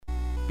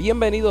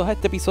Bienvenidos a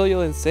este episodio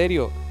de En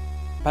Serio.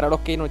 Para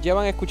los que nos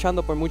llevan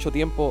escuchando por mucho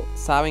tiempo,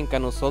 saben que a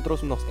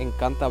nosotros nos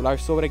encanta hablar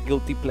sobre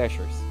Guilty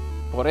Pleasures.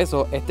 Por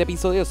eso, este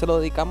episodio se lo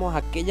dedicamos a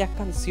aquellas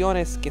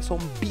canciones que son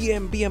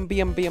bien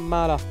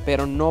malas,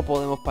 pero no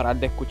podemos parar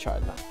de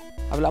escucharlas.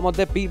 Hablamos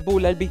de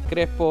Pitbull, Elvis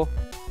Crespo,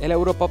 el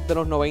Europop de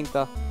los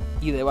 90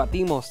 y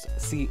debatimos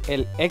si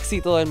el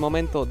éxito del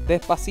momento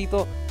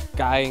Despacito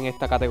cae en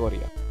esta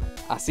categoría.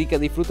 Así que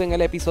disfruten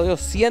el episodio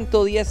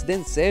 110 de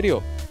En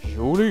Serio.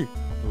 Julie,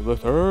 do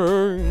the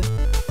thing.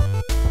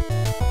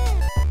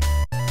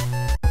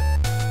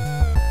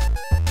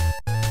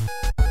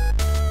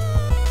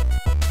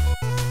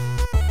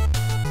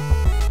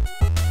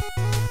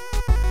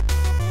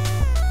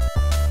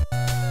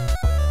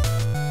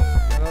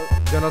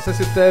 Yo no sé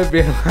si ustedes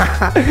vieron,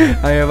 a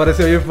mí me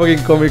pareció bien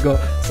fucking cómico.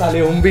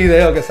 Salió un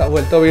video que se ha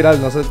vuelto viral,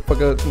 no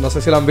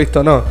sé si lo han visto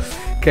o no.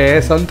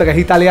 Que son tres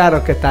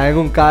italianos que están en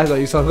un carro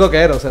y son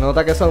rockeros. Se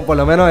nota que son, por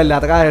lo menos el de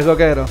atrás es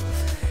rockero.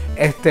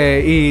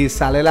 Y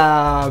sale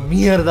la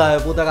mierda de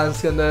puta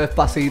canción de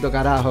Despacito,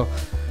 carajo.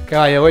 Que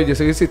vaya, güey, yo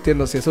sigo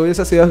insistiendo. Si eso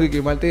hubiese sido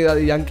Ricky Martin y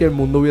Daddy Yankee, el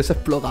mundo hubiese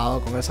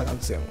explotado con esa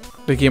canción.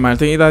 Ricky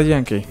Martin y Daddy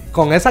Yankee.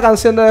 Con esa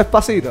canción de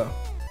Despacito.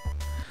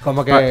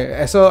 Como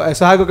que eso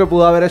es algo que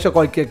pudo haber hecho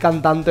cualquier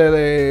cantante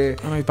de...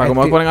 Bueno, y para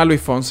cómo ponen a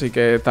Luis Fonsi,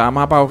 que estaba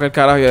más apagado que el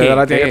carajo y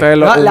ahora tiene que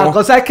tenerlo. No, la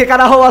cosa es que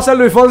carajo va a hacer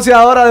Luis Fonsi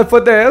ahora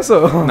después de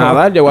eso.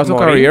 Nada, llegó a su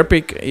career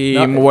peak y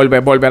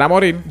volver a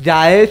morir.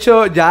 Ya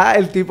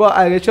el tipo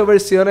ha hecho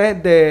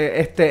versiones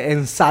de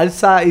en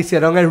salsa,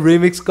 hicieron el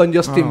remix con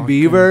Justin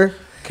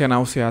Bieber. Qué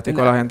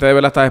nauseático. La gente de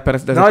verdad está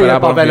desesperada. No, y el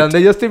papelón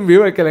de Justin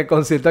Bieber, que en el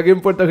concierto aquí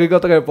en Puerto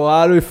Rico trepó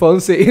a Luis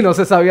Fonsi y no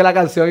se sabía la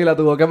canción y la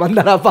tuvo que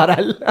mandar a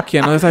parar.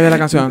 ¿Quién no se sabía la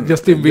canción?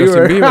 Justin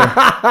Bieber.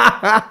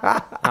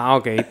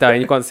 Ok. Está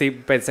bien. Sí,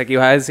 pensé que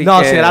ibas a decir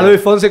no, que... si era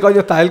Luis Fonsi, coño,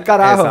 está del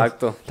carajo.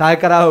 Exacto. Está del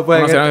carajo. Pues,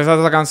 ¿Conocieron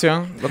esa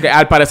canción? Porque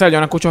al parecer yo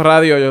no escucho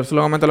radio. Yo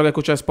solamente lo que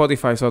escucho es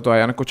Spotify.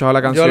 Todavía no he escuchado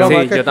la canción.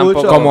 Yo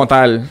tampoco. Como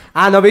tal.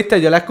 Ah, no,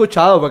 viste, yo la he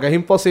escuchado porque es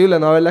imposible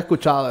no haberla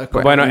escuchado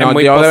después. Bueno, no, es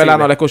muy yo posible. de verdad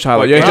no la he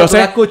escuchado. Yo Tú sé...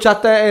 la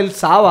escuchaste el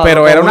sábado.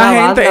 Pero era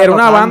una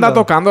tocando. banda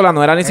tocándola,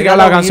 no era ni siquiera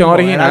la canción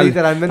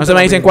original. No se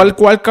me dicen cuál,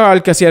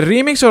 que si es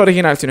remix o el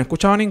original. Si no he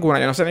escuchado ninguna,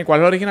 yo no sé ni cuál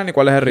es el original ni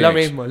cuál es el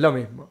remix. Lo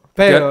mismo.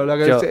 Pero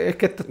es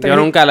que yo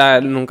nunca la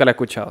he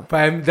escuchado.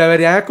 Pues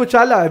deberían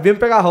escucharla, es bien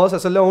pegajosa,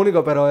 eso es lo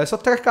único. Pero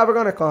esos tres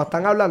cabrones, cuando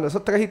están hablando,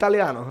 esos tres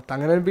italianos,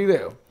 están en el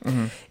video.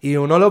 Y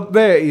uno los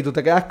ve y tú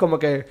te quedas como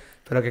que,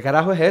 ¿pero qué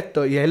carajo es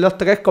esto? Y es los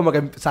tres como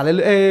que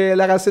sale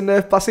la canción de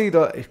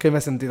Despacito. Es que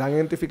me sentí tan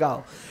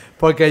identificado.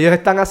 Porque ellos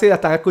están así, la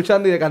están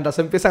escuchando y de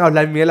cantazo empiezan a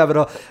hablar mierda.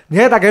 Pero,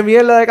 nieta, ¿qué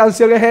mierda de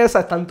canción es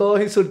esa? Están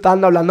todos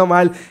insultando, hablando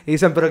mal. Y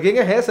dicen, ¿pero quién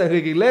es ese?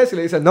 Enrique Iglesias. Y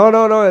le dicen,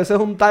 no, ese es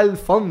un tal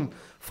Fonsi.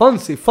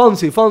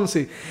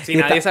 Si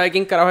nadie sabe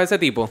quién carajo es ese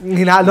tipo.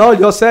 No,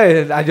 yo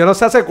sé. Yo no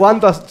sé hace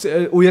cuánto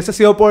hubiese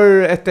sido por,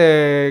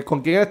 con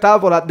quién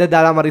estaba, desde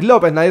Adamaris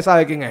López. Nadie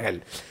sabe quién es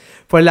él.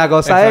 Pues la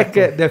cosa es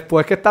que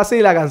después que está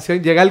así, la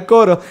canción llega al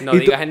coro. No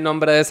digas el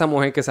nombre de esa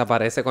mujer que se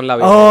aparece con la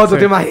vida. Oh, tú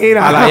te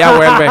imaginas. Alaya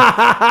vuelve.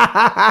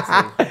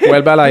 Sí.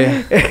 Vuelve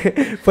Alaya.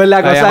 Pues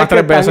la cosa es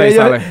que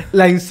ellos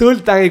la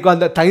insultan y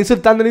cuando están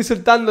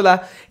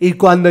insultándola y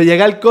cuando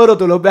llega el coro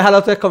tú los ves a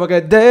los tres como que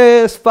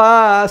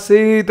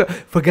Despacito.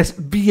 Porque es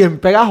bien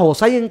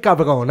pegajosa y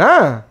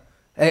encabrona.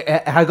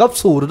 Es algo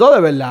absurdo, de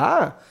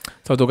verdad.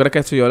 ¿Tú crees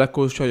que si yo la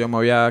escucho yo me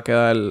voy a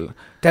quedar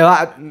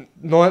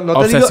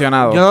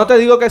obsesionado? Yo no te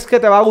digo que es que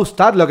te va a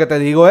gustar. Lo que te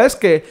digo es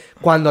que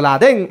cuando la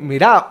den,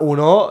 mira,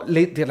 uno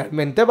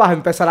literalmente vas a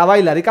empezar a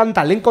bailar y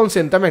cantarla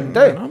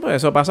inconscientemente. No, pues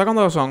eso pasa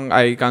cuando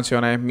hay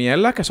canciones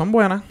mierdas que son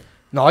buenas.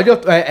 No, es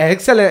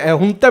excelente. Es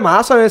un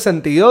temazo en el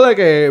sentido de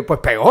que, pues,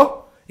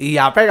 pegó. Y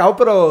ha pegado,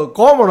 pero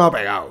 ¿cómo no ha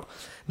pegado?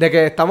 De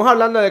que estamos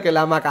hablando de que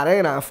La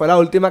Macarena fue la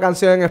última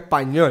canción en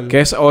español. Que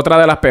es otra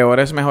de las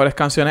mejores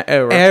canciones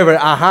ever.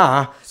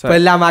 Ajá. O sea,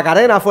 pues La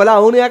Macarena fue la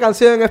única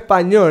canción en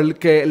español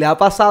que le ha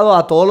pasado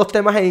a todos los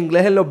temas en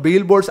inglés en los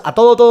billboards. A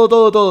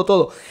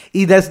todo.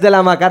 Y desde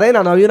La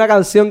Macarena no había una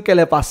canción que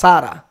le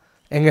pasara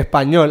en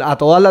español a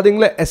todas las de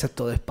inglés,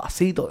 excepto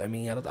Despacito de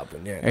mierda,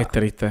 puñeta. Es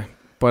triste.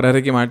 Por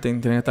Ricky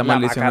Martin tiene esta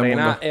maldición en el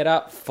mundo. La Macarena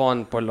era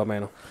fun, por lo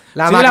menos.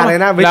 La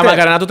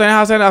Macarena tú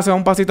tenías que hacer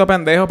un pasito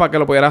pendejo para que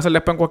lo pudieras hacer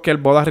después en cualquier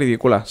boda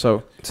ridícula. Sí.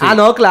 Ah,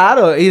 no,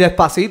 claro. Y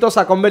Despacito se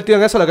ha convertido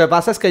en eso. Lo que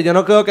pasa es que yo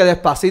no creo que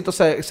Despacito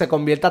se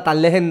convierta tan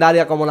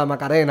legendaria como La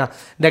Macarena.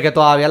 De que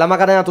todavía La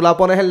Macarena tú la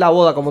pones en la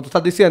boda, como tú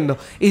estás diciendo,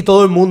 y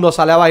todo el mundo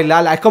sale a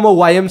bailarla. Es como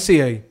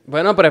YMCA.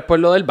 Bueno, pero es por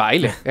lo del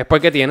baile. Es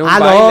porque tiene un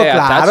baile.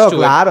 No,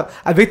 claro.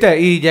 ¿Viste?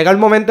 Y llega el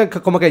momento en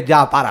que como que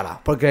ya, párala.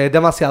 Porque es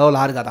demasiado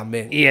larga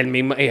también. Y es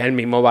el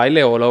mismo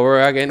baile all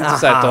over again. Ajá. O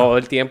sea, todo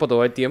el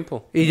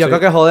tiempo. Y yo creo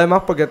que jode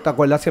más porque te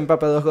acuerdas siempre a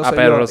Pedro Rosselló. A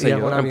Pedro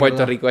Rosselló. En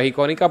Puerto Rico es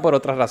icónica por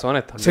otras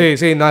razones también.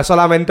 Sí. No es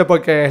solamente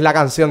porque es la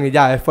canción y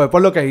ya. Fue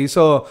por lo que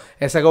hizo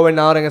ese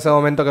gobernador en ese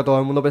momento que todo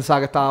el mundo pensaba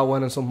que estaba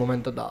bueno en sus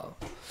momentos dados.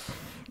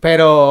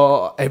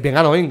 Pero es bien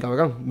annoying,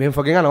 cabrón. Bien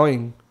fucking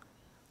annoying.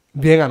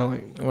 Bien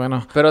annoying.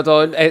 Bueno. Pero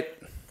todo...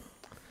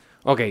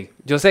 Ok.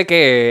 Yo sé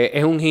que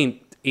es un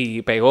hint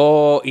y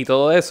pegó y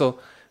todo eso...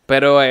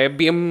 pero es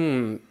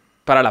bien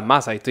para las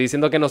masas. Y estoy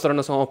diciendo que nosotros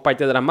no somos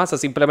parte de las masas,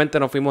 simplemente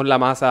no fuimos la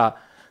masa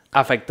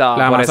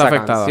afectada por esa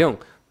canción.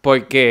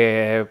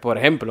 Porque, por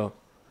ejemplo,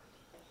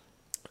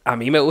 a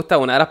mí me gusta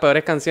una de las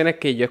peores canciones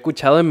que yo he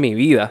escuchado en mi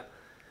vida.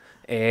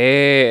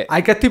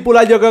 Hay que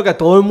estipular, yo creo que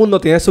todo el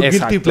mundo tiene su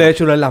guilty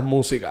pleasure en las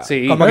músicas.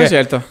 Sí, como que es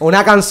cierto.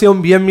 Una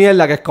canción bien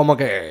mierda que es como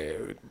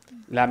que...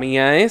 La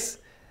mía es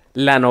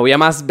La novia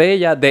más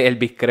bella de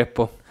Elvis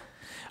Crespo.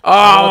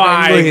 Oh,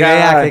 no tengo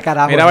idea qué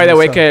carajo. Mira, by the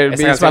way, que Esa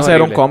Elvis va a hacer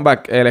horrible. un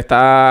comeback. Él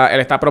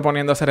está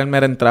proponiendo hacer el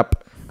Meren Trap.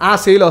 Ah,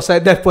 sí, lo sé.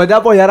 Después de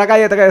apoyar a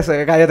Calle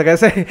 13, Calle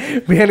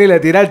 13 viene y le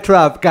tira el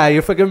trap, que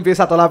ahí fue que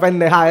empieza toda la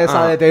pendeja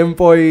esa de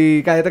Tempo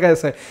y Calle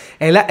 13.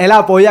 Él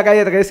apoya a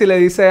Calle 13 y le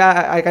dice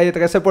a Calle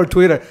 13 por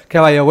Twitter que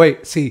vaya, güey,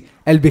 sí,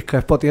 Elvis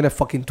Crespo tiene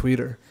fucking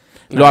Twitter.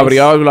 Lo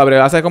abrió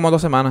hace como 2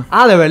 semanas.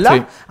 Ah, ¿de verdad?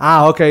 Sí.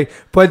 Ah, ok.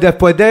 Pues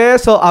después de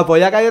eso,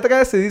 apoya a Calle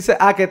 13 y dice,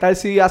 ¿qué tal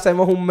si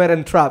hacemos un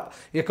Meren Trap?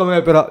 Y es como,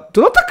 pero tú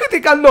no estás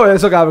criticando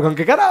eso, cabrón.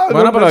 ¿Qué carajo?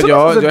 Bueno, No, pero eso no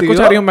yo hace sentido.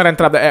 escucharía un Meren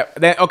Trap.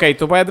 Ok,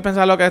 tú puedes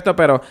pensar lo que es esto,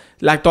 pero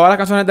todas las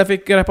canciones de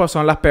Elvis Crespo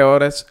son las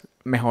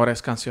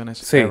mejores canciones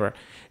Sí. ever.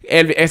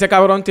 Ese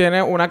cabrón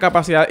tiene una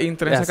capacidad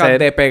intrínseca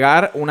de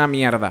pegar una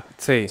mierda.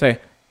 Sí. Sí.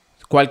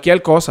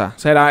 Cualquier cosa.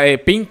 Será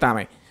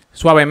Píntame.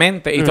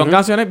 Suavemente. Y son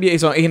canciones y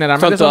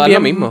generalmente Son todas bien,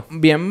 lo mismo.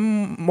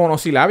 bien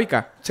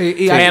monosilábicas. Sí,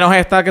 y Menos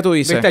esta que tú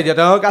dices. Viste, yo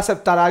tengo que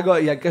aceptar algo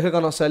y hay que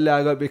reconocerle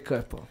algo a Elvis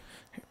Crespo.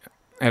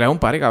 Él es un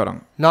party,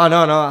 cabrón. No.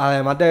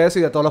 Además de eso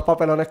y de todos los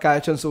papelones que ha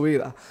hecho en su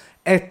vida.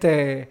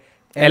 Él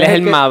es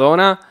el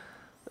Madonna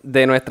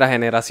de nuestra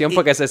generación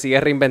porque se sigue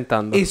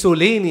reinventando. Y su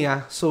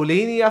línea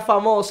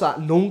famosa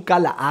nunca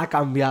la ha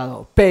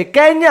cambiado.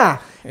 Pequeña,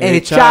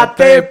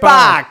 échate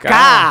pa'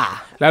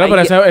 acá. Claro,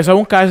 pero eso es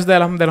un catch de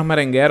los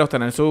merengueros,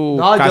 tener su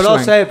No, yo lo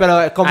catchline. sé,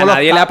 pero es como A los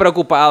nadie le ha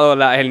preocupado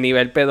el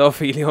nivel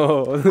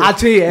pedófilo.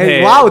 sí,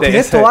 wow,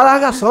 tienes toda la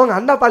razón.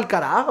 Anda pa'l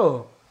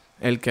carajo.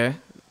 ¿El qué?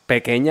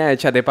 Pequeña,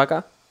 échate pa'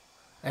 acá.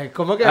 Es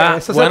como que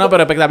eso Bueno,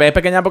 pero tal vez es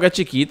pequeña porque es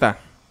chiquita.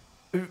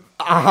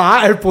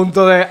 Ajá, el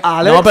punto de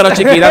Alex. No, pero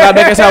chiquita tal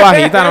vez que sea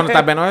bajita.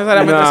 Tal vez no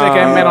necesariamente sé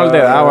que es menor de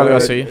edad o algo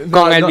así.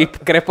 Con Elvis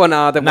Crespo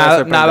nada te puede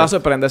sorprender. Nada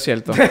sorprende, es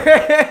cierto.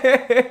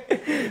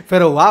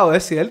 Pero wow,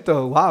 es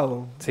cierto,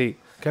 wow. Sí.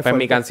 Qué Pues mi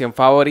fuerte. canción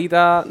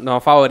favorita, no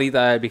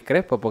favorita de Elvis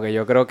Crespo, porque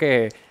yo creo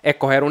que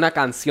escoger una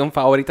canción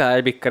favorita de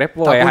Elvis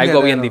Crespo Está es algo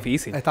puñetero. bien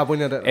difícil. Está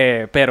puñetero.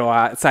 Pero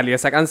salió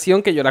esa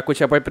canción que yo la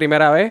escuché por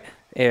primera vez,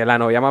 La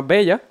novia más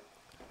bella,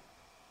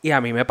 y a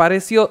mí me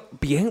pareció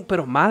bien,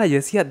 pero mala. Yo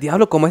decía,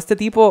 diablo, ¿cómo este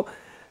tipo,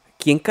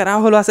 quién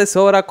carajo lo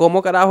asesora?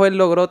 ¿Cómo carajo él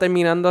logró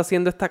terminando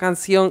haciendo esta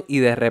canción? Y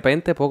de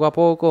repente, poco a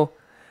poco,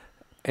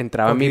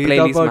 entraba en mi Poquito a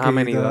playlist más a poquito,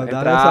 menudo. dale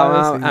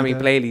Entraba suavecito. a mi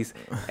playlist,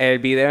 el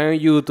video en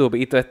YouTube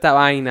y toda esta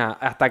vaina,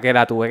 hasta que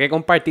la tuve que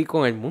compartir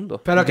con el mundo.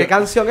 Pero ¿qué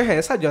canción es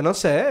esa? Yo no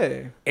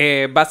sé.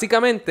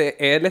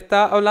 Básicamente, él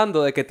está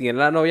hablando de que tiene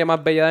la novia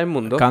más bella del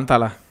mundo.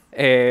 Cántala.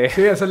 Sí,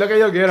 eso es lo que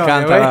yo quiero.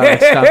 Cántala, güey.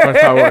 Alex, por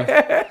favor.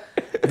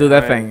 Do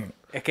the thing.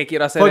 Es que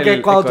quiero hacer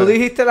Porque cuando tú coro.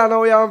 dijiste la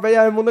novia más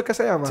bella del mundo, ¿qué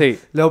se llama? Sí.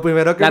 Lo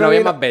primero que La me novia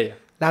vino- más bella.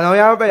 La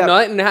novia más bella.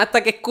 No es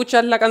hasta que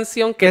escuchas la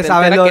canción que Que te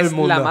sabes enteras lo que del es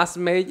mundo.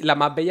 la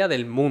más bella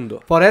del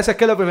mundo. Por eso es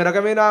que lo primero que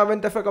me vino a la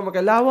mente fue como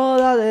que la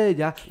boda de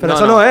ella. Pero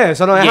No,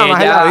 eso no es Y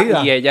jamás en la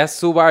vida. Y ella es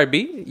su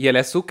Barbie y él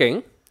es su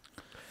Ken.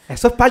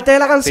 Eso es parte de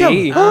la canción.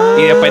 Sí.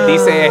 Y después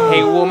dice,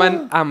 Hey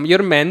woman, I'm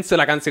your man. So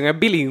la canción es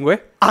bilingüe.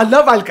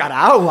 Anda pa'l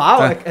carajo,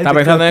 wow. Está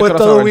pensando en el puesto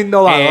de crossover. un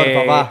innovador,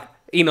 papá.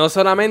 Y no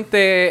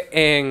solamente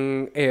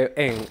en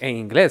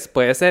inglés,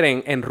 puede ser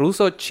en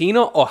ruso,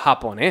 chino o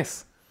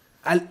japonés.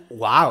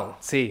 Wow.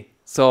 Sí.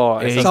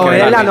 So, eso es So, que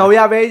es la también.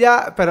 novia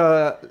bella,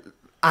 pero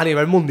a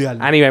nivel mundial.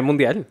 A nivel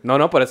mundial.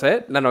 No, por eso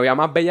es la novia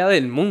más bella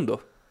del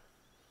mundo.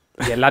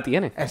 Y él la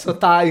tiene. Eso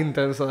está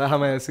intenso,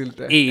 déjame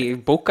decirte. Y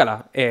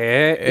búscala. Y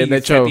de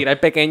hecho, se tira el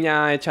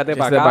pequeña, échate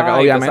para échate acá. pa'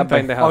 acá, y todas esas obviamente.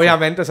 pendejadas.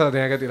 Obviamente se lo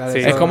tiene que tirar. Sí.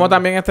 eso. Es como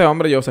también este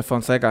hombre, Joseph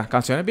Fonseca.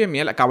 Canciones bien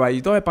mierda.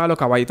 Caballito de palo.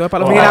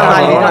 Mira, Ah,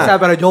 maldita cabrona. sea,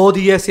 pero yo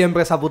odié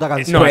siempre esa puta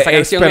canción. No, Pues, esa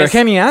canción pero es- es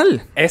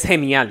genial. Es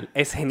genial,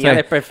 Sí.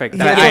 es perfecta.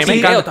 Y Y a el mí me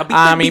video, encanta. ¿tú has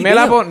visto A el mí me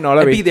video? la pon- no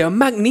lo El vi. video es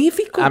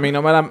magnífico. A mí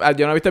no me la...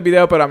 Yo no he visto el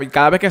video, pero a mí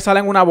cada vez que sale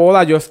en una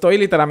boda, yo estoy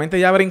literalmente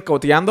ya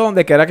brincoteando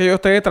donde quiera que yo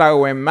esté,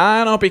 trago en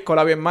mano,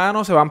 piscolabio en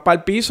mano, se van para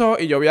el piso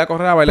y yo voy a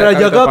correr a bailar. Pero yo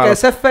caballito de creo que palo.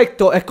 ese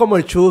efecto es como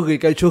el churri,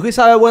 que el churri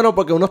sabe bueno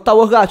porque uno está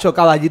gacho,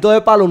 caballito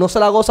de palo, uno se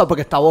la goza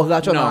porque está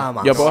gacho No, nada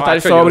más. Yo puedo estar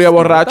Macho, sobrio, yo-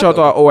 borracho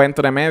o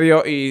entre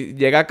medio y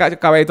llega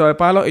caballito de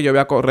palo y yo voy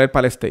a correr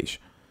para el stage.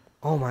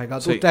 Oh my god,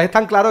 Sí. ustedes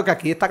están claros que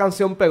aquí esta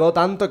canción pegó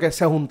tanto que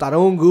se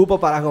juntaron un grupo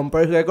para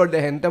romper el récord de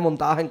gente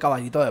montada en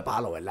caballito de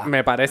palo, ¿verdad?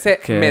 Me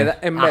parece, ¿Qué?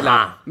 en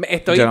verdad,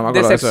 estoy Yo no me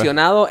acuerdo de eso.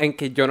 decepcionado en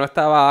que yo no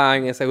estaba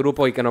en ese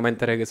grupo y que no me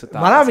enteré que eso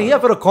estaba Mala pasando.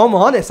 mía, pero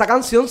 ¿cómo? Esa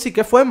canción sí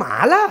que fue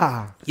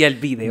mala. Y el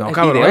video, No, el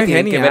cabrón, video, es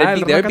tienen que ver genial.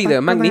 el video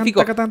es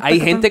magnífico.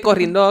 Hay gente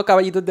corriendo a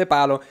caballitos de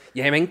palo.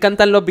 Y a mí me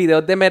encantan los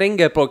videos de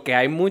merengue porque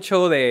hay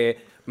mucho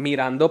de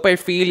mirando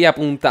perfil y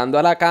apuntando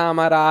a la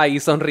cámara y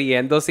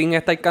sonriendo sin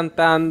estar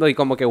cantando y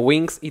como que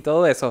winks y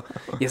todo eso.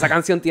 Y esa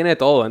canción tiene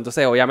todo.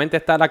 Entonces, obviamente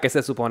está la que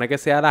se supone que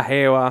sea la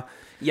jeva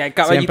Y hay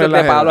Siempre caballitos la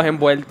de palos jeva.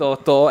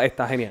 envueltos, todo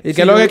está genial. ¿Y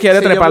qué es lo que quiere?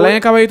 sí, yo ¿Treparle voy- en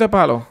el caballito de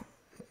palo?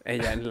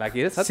 Ella la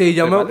quiere, exacto. Sí,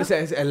 yo me...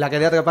 treparla. La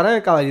quería trepar en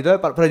el caballito de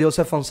palo. Pero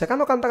Joseph Fonseca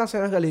no canta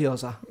canciones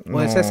religiosas. O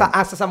No. ese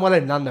ese Samuel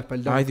Hernández,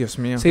 perdón. Ay, Dios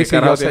mío. Sí, ¿qué sí,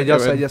 carajo yo sé, tiene yo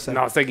que ver? sé, yo sé.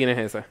 No sé quién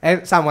es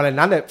ese. Samuel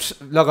Hernández,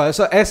 loco,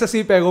 ese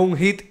sí pegó un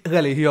hit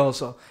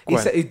religioso.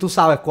 ¿Cuál? Y tú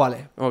sabes cuál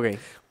es. Ok.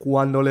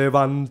 Cuando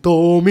levanto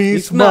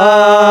mis Mis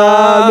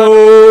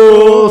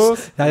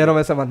manos. Ya yo no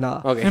me sé más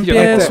nada. Ok.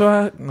 Empiezo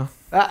a... No.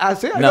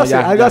 Así, algo No, así, ya,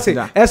 algo ya, así.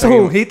 ya. Eso es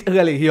Seguimos. un hit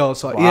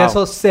religioso. Y Wow.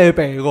 eso se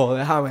pegó,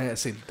 déjame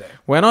decirte.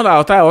 Bueno, la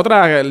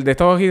otra de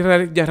estos hits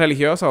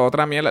religiosos,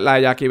 otra mierda, la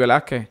de Jackie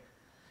Velázquez.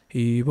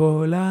 Y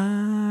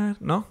volar,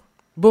 ¿no?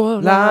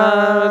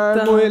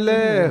 Volar muy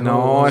lejos.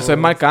 No, eso es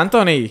Marc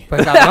Anthony.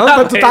 Pues cabrón,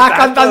 pues tú estabas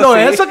Exacto, cantando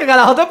sí. eso, ¿qué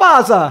carajo te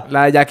pasa?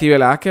 La de Jackie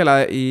Velázquez, la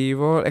de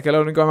Evil. Es que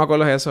lo único que me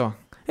acuerdo es eso.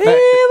 Y Pe-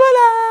 volar.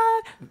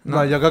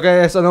 No, yo creo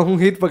que eso no es un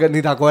hit porque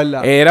ni te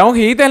acuerdas. Era un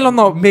hit en los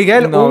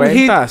Miguel, un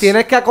hit 90s.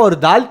 tienes que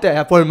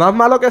acordarte. Por más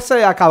malo que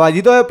sea,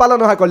 Caballito de Palo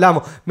nos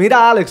acordamos.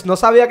 Mira, Alex, no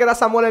sabía que era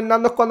Samuel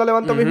Hernández cuando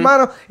levantó mis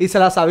manos y se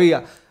la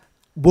sabía.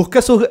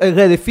 Busque su...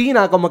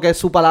 redefina como que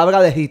su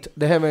palabra de hit.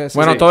 Déjeme decir.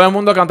 Bueno, Sí. todo el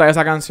mundo canta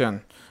esa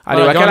canción. Al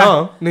Bueno, igual, yo que,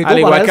 no, ni tú al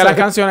igual que parece. las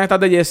canciones estas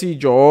de Jesse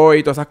Joy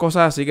y todas esas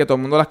cosas así que todo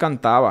el mundo las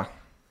cantaba.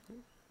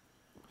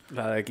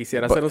 La de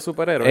quisiera ser un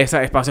superhéroe.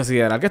 Esa Espacio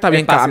Sideral, que está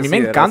bien. Espacio A mí me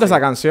Sideral, encanta sí. esa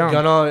canción.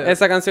 Yo no...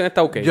 Esa canción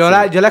está ok. Yo, sí.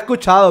 yo la he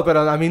escuchado,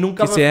 pero a mí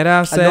nunca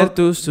Quisiera ser no,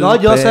 tu No,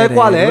 yo sé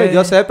cuál es, superhéroe.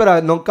 yo sé,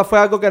 pero nunca fue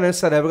algo que en el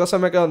cerebro se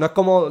me quedó. No es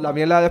como la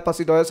mierda de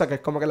Despacito esa, que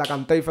es como que la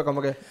canté y fue como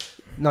que...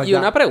 No, Y ya.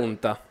 una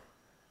pregunta.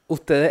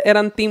 ¿Ustedes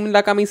eran team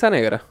la camisa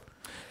negra?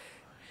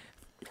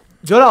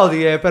 Yo la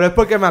odié, pero es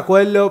porque me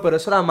acuerdo, pero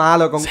eso era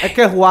malo. Es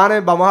que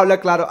Juanes, vamos a hablar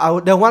claro,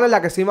 de Juanes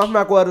la que sí más me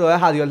acuerdo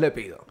es A Dios le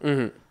pido.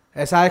 Ujú.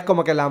 Esa es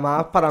como que la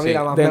más, para mí, Sí,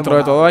 la más Dentro de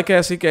memorable. todo hay que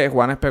decir que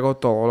Juanes pegó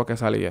todo lo que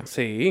salía.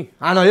 Sí.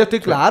 Ah, no, yo estoy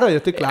claro, yo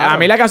estoy claro. A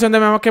mí la canción de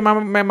Memo que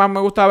más me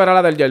gustaba era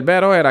la del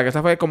Yerbero, era que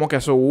esa fue como que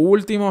su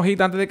último hit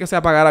antes de que se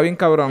apagara bien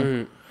cabrón.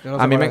 Ujú. Yo no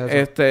sé A mí cuál me...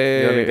 es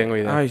eso. Yo ni tengo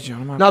idea. Ay, yo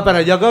no me No,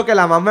 pero yo creo que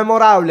la más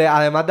memorable,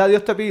 además de A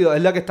Dios te pido,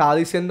 es la que estaba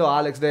diciendo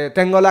Alex, de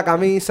tengo la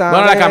camisa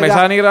Bueno, la negra,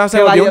 camisa negra se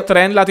que volvió vaya- un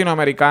tren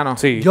latinoamericano.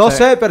 Sí. Yo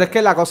sé, pero es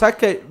que la cosa es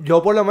que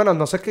yo por lo menos,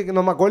 no sé, es que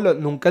no me acuerdo,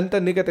 nunca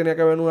entendí que tenía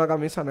que ver una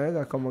camisa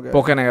negra, es como que...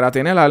 Porque negra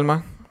tiene el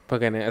alma.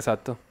 Porque,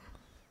 exacto.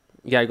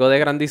 Y algo de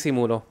gran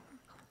disimulo.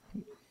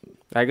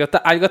 Algo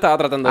estaba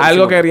tratando de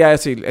Algo disimular. quería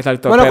decir.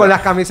 Exacto. Bueno, con espera.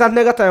 las camisas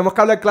negras tenemos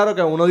que hablar claro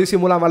que uno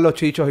disimula más los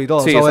chichos y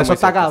todo. Sí, So, eso eso es muy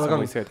está cierto, eso es cabrón.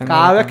 muy cierto.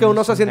 Cada vez que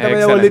uno se siente medio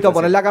Excelente, gordito, sí.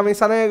 poner la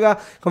camisa negra,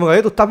 como que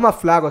oye, tú estás más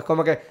flaco. Es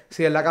como que,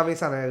 sí, es la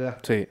camisa negra.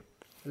 Sí.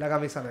 La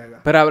camisa negra.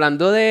 Pero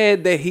hablando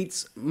de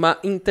hits más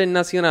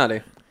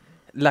internacionales,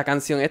 la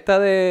canción esta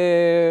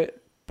de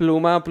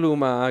Pluma,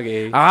 Pluma,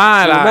 Gay.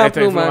 Ah, Pluma,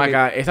 Pluma Gay.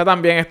 acá. Esta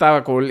también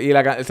estaba cool. Y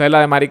esa es la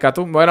de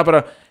Maricatú. Bueno,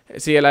 pero...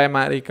 Sí, es la de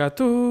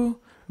Maricatú.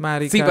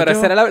 Sí, pero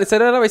 ¿esa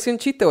era la versión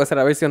chiste o esa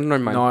era la versión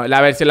normal? No,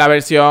 la versión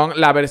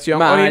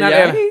Maya. original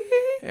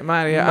era...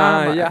 María.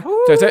 Maya.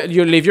 Entonces,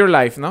 You Live Your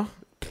Life, ¿no?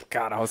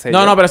 Carajo, sé No,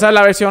 yo. no, pero esa es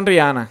la versión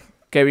Rihanna.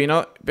 Que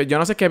vino... Yo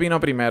no sé qué vino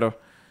primero.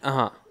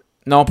 Ajá.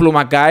 No,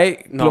 Pluma Guy.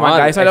 No, Pluma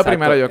Guy salió exacto.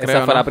 primero, yo creo,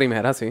 Esa fue ¿no? la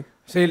primera, sí.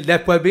 Sí,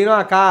 después vino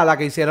acá la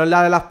que hicieron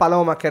la de las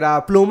palomas, que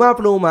era Pluma,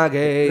 Pluma,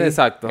 Gay.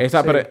 Exacto.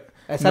 Esa, Sí. pero...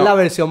 Esa no. es la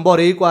versión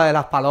boricua de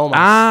las palomas.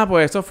 Ah,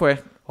 pues eso fue.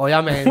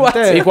 Obviamente.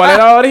 ¿Y cuál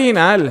era la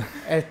original?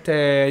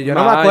 Yo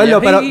no me acuerdo,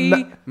 pero...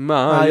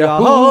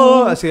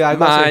 Maya. Sí,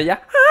 algo así.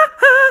 Maya.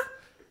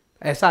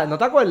 Esa, ¿no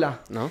te acuerdas?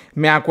 ¿No?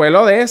 Me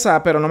acuerdo de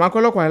esa, pero no me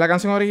acuerdo cuál es la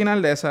canción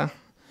original de esa.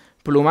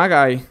 Pluma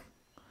Guy.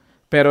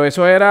 Pero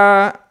eso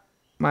era...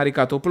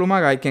 Maricatú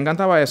Pluma Guy. ¿Quién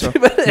cantaba eso?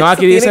 No,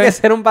 aquí Tiene dice... que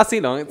ser un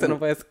vacilón. Esto no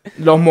puede ser.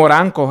 Los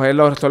Morancos,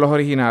 son los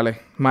originales.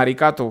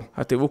 Maricatú.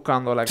 Estoy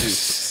buscándola aquí.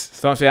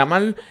 Entonces, se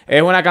llaman...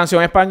 Es una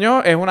canción en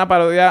español. Es una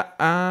parodia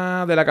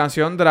de la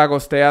canción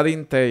Dragostea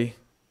Dintei.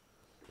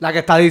 La que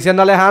está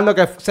diciendo Alejandro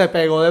que se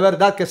pegó de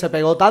verdad, que se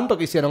pegó tanto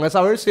que hicieron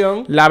esa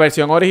versión. La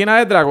versión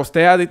original es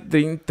Dragostea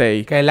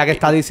Dintei. Que es la que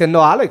está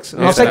diciendo Alex.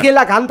 No Esa. sé quién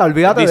la canta,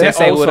 olvídate Dice de eso.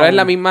 Seguro Ozone. es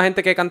la misma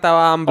gente que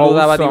cantaba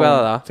Ambluda Ozone.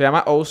 Batibada. Se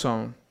llama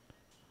Ozone.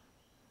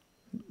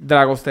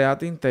 Dragostea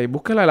Dintei.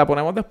 Búsquela y la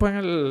ponemos después en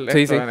el...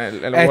 Sí, esto, sí. en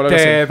el vuelo que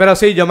sí. Pero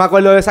sí, yo me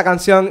acuerdo de esa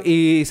canción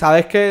y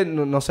 ¿sabes qué?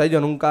 No sé, yo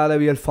nunca le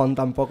vi el font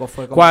tampoco.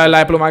 Fue como... ¿Cuál? ¿La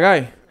de Pluma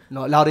Guy?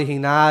 No, la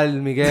original,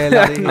 Miguel,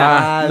 la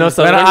original. no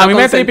sé. Nosotros Bueno, no a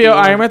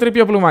mí me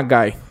tripió Pluma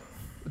Guy.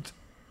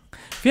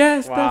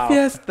 Fiesta, Wow.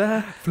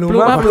 fiesta.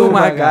 Pluma,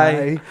 pluma,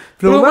 guy.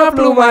 Pluma,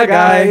 pluma,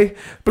 guy.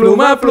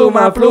 Pluma,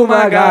 pluma,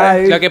 pluma,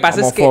 guy. Lo que pasa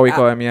es que...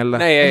 Homofóbico de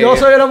mierda. Yo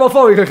soy el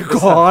homofóbico, ¿qué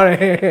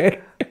cojones?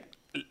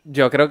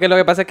 Yo creo que lo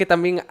que pasa es que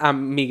también a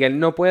Miguel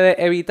no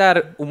puede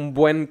evitar un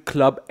buen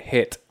club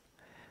hit.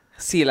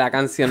 Si la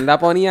canción la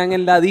ponían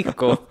en la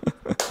disco,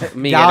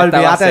 Miguel Ya, estaba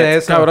olvídate set. de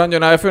eso. Cabrón, yo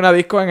una vez fui a una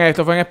disco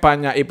esto fue en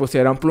España y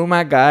pusieron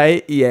Pluma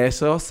Guy y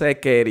eso se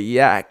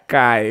quería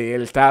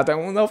caer. Estaba todo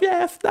el mundo,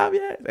 fiesta,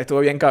 bien. Estuvo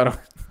bien, cabrón.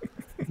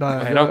 No,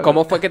 Bueno,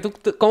 ¿cómo fue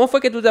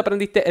que tú te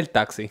aprendiste el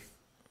taxi?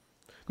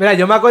 Mira,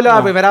 yo me acuerdo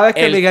la primera vez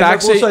que El Miguel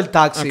taxi- me puso el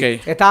taxi.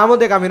 Ok. Estábamos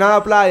de camino a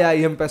la playa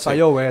y empezó a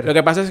llover. Lo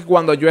que pasa es que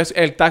cuando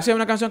el taxi es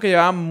una canción que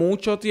llevaba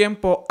mucho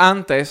tiempo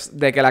antes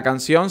de que la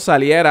canción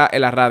saliera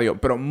en la radio,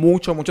 pero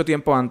mucho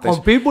tiempo antes.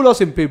 ¿Con Pitbull o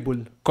sin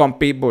Pitbull? Con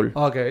Pitbull.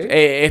 Ok.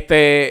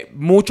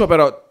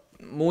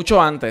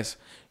 Mucho antes.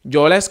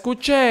 Yo la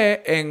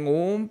escuché en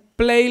un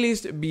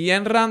playlist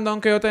bien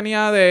random que yo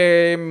tenía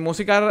de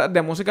música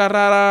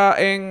rara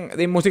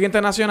de música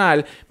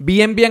internacional,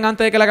 bien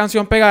antes de que la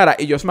canción pegara.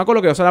 Y yo me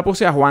acuerdo que yo se la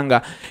puse a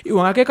Juanga. Y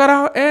Juanga, ¿qué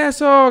carajo es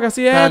eso? ¿Qué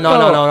así es Pero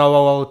esto?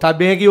 no, estás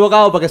bien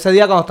equivocado porque ese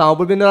día cuando estábamos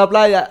volviendo a la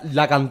playa,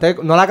 la canté,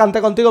 no la canté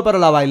contigo, pero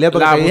la bailé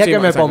porque La te dije que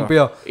pusimos, me exacto.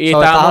 pompió. Y So,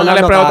 estábamos estaba en el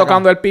hablando espejo caca.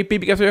 tocando el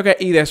pip, qué sé yo qué.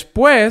 Y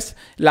después,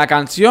 la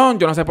canción,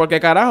 yo no sé por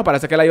qué carajo,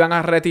 parece que la iban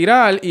a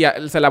retirar y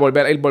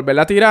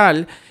volverla a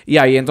tirar. Y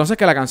ahí entonces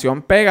que la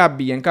canción pega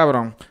bien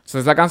cabrón.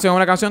 Entonces la canción es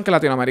una canción que en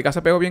Latinoamérica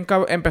se pegó bien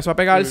empezó a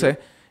pegarse.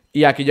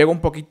 Y aquí llegó un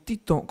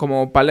poquitito,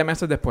 como un par de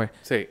meses después.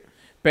 Sí.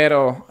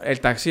 Pero El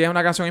Taxi es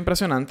una canción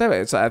impresionante.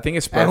 I think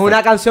it's Es perfect.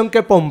 una canción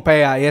que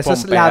pompea y esa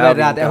es Pompea la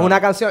verdad. bien, Es una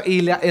canción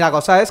y la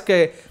cosa es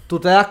que tú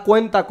te das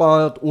cuenta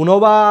cuando uno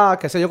va,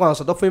 qué sé yo, cuando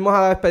nosotros fuimos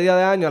a la despedida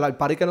de año, al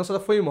party que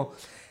nosotros fuimos,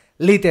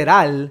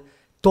 literal,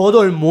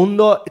 todo el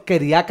mundo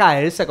quería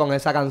caerse con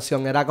esa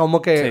canción. Era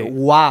como que, Sí.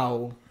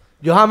 wow.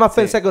 Yo jamás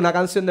pensé que una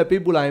canción de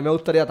Pitbull a mí me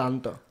gustaría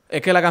tanto.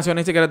 Es que la canción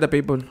ni siquiera es de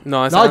People.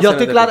 No, esa No, yo canción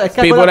estoy de claro. Pitbull. Es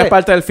que Pitbull acuérdate, es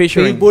parte del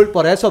featuring. Pitbull,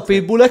 por eso,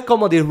 Pitbull es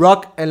como The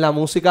Rock en la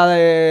música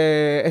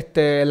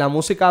de la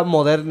música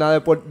moderna de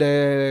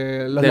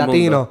los Del latinos.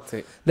 mundo,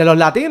 sí. De los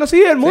latinos,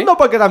 sí, el mundo,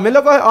 porque también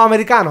lo coge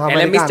americanos. Él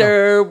es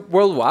Mr.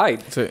 Worldwide.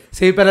 Sí.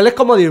 Sí, pero él es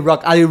como The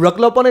Rock. A The Rock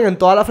lo ponen en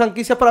todas las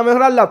franquicias para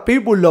mejorarla.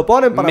 Pitbull lo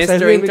ponen para hacer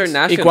Mr. remix.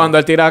 International. Y cuando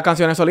él tira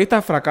canciones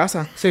solistas,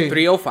 fracasa. Sí.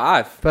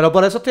 305. Pero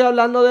por eso estoy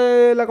hablando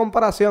de la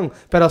comparación.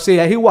 Pero sí,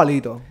 es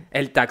igualito.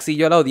 El Taxi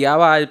yo la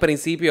odiaba al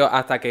principio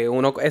hasta que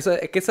es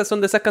que esas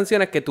son de esas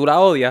canciones que tú la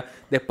odias,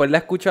 después la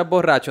escuchas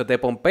borracho, te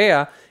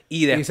pompea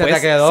y después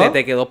se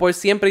te quedó? por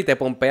siempre y te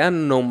pompea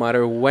no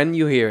matter when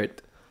you hear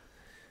it.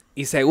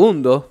 Y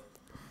segundo,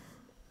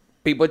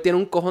 People tiene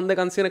un cojón de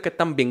canciones que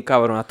están bien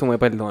cabronas, tú me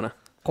perdonas.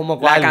 ¿Como La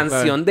cuál?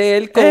 canción de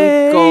él con...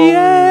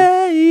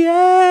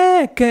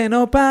 Que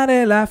no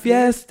pare la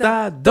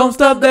fiesta. Don't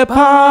stop the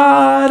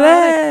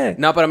party.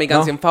 No, pero mi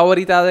canción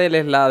favorita de él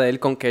es la de él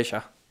con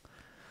Kesha.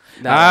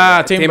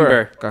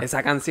 Timber. Ok.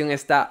 Esa canción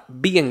está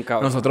bien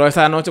cabrón. Nosotros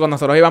esa noche, cuando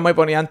nosotros íbamos y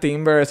ponían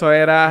Timber, eso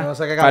era No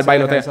sé qué para el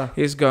canción es bailoteo. esa.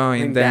 It's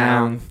going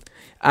down.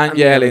 I'm I'm yelling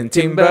yelling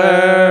Timber,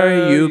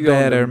 timber, you you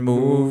better gonna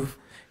move,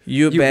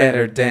 you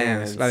better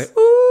dance. La de,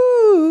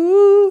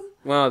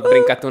 Bueno,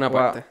 brincaste una wow.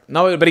 parte.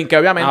 No, brinqué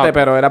obviamente, Ah,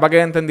 pero era para que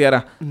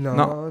entendiera.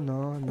 No.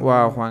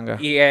 Wow, Juanga.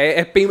 Y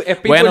es People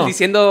Bueno,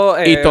 diciendo...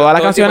 Y todas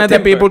las todo el tiempo canciones de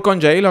Timber. People con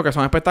J-Lo que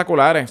son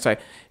espectaculares. O sea,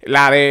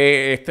 la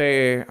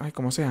de ay,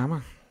 ¿cómo se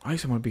llama? Ay,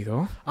 se me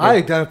olvidó.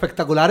 Ay, tan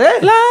espectaculares.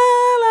 La.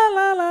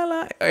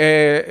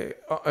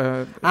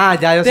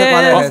 Ya yo sé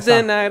cuál es Dance the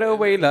esa. night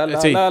away, la, la,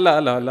 Sí.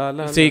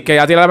 la. Sí, que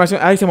ya tiene la versión.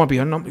 Ay, se me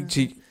olvidó el nombre.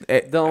 Sí,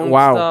 Don't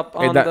wow. stop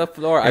on the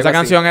floor. Algo Esa así.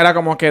 canción era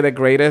como que the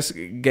greatest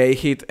gay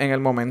hit en el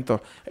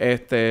momento.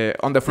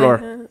 On the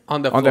floor.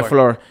 On the On floor. the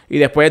floor. Y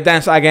después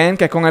Dance Again,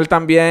 que es con él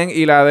también.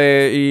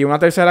 Y una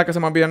tercera que se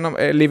me olvidó el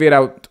nombre. Live It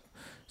Out. O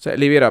sea,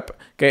 Live It Up.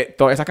 Que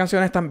todas esas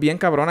canciones están bien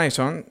cabronas y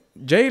son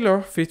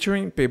J-Lo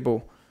featuring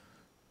Pitbull.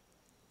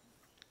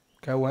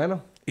 Qué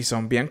bueno. Y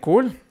son bien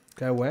cool.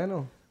 Qué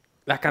bueno.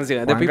 Las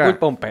canciones de Juanga, People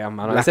pompean,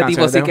 mano. las Ese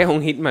tipo canciones sí de- que es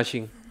un hit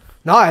machine.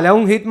 No, él es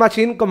un hit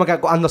machine como que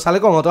cuando sale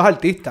con otros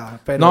artistas.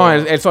 Pero... No,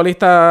 el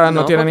solista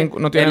no tiene,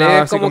 porque no tiene él nada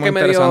es así como como que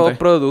medio interesante.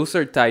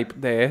 producer type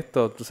de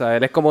esto. Tú sabes,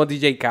 él es como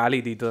DJ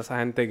Khaled y toda esa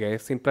gente que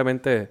es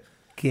simplemente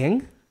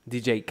 ¿Quién?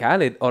 DJ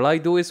Khaled. All I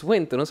Do Is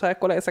Win. ¿Tú no sabes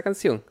cuál es esa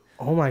canción?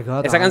 Oh my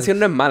God. Esa Alex. canción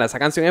no es mala. Esa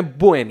canción es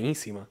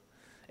buenísima.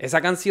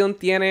 Esa canción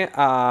tiene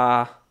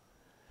a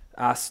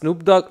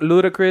Snoop Dogg,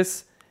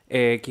 Ludacris.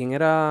 ¿Quién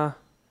era?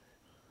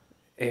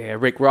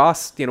 Rick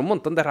Ross. Tiene un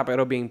montón de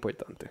raperos bien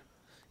importantes.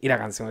 Y la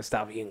canción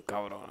está bien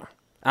cabrona.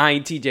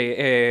 Y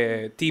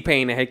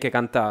T-Pain es el que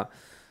canta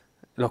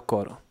los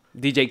coros.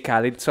 DJ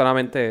Khaled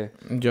solamente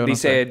Yo no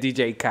dice sé.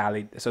 DJ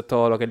Khaled. Eso es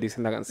todo lo que él dice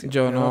en la canción.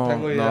 Yo no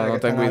tengo idea de qué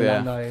tengo están idea.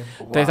 hablando ahí.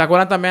 ¿Ustedes se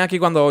acuerdan también aquí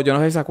cuando, yo no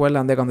sé si se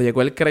acuerdan de cuando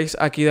llegó el craze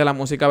aquí de la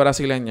música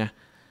brasileña?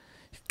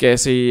 Que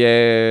si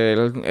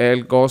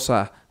él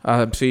goza,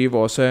 si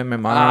vos me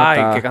mata.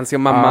 Ay, qué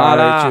canción más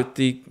mala. Ay, yo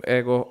te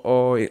ego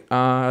hoy,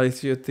 ay,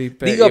 yo te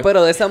pego. Digo,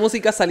 pero de esa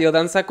música salió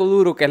Danza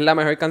Kuduro, que es la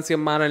mejor canción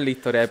mala en la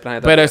historia del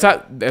planeta. Pero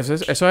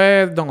eso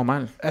es Don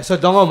Omar. Eso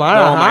es Don Omar.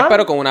 No, ajá. más,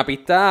 pero con una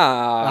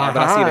pista Ajá.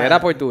 brasilera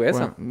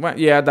portuguesa. Bueno,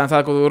 y a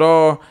Danza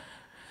Kuduro.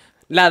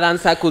 La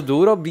Danza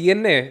Kuduro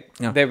viene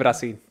No. de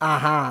Brasil.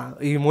 Ajá.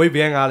 Y muy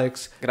bien,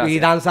 Alex. Gracias. Y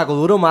Danza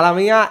Kuduro, mala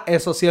mía,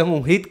 eso sí es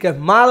un hit que es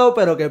malo,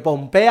 pero que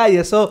pompea y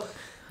eso...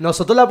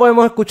 Nosotros la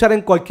podemos escuchar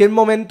en cualquier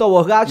momento,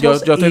 vos gachos,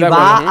 Yo estoy y de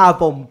acuerdo. va a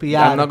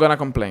pompear. I'm not gonna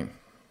complain.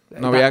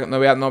 No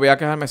voy a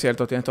quejarme,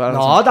 cierto, tienes toda la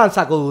razón. No,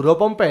 Danza Kuduro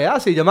pompea.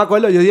 Sí, yo me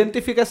acuerdo, yo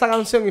identifiqué esa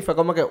canción y fue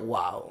como que,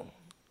 wow.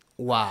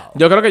 Wow.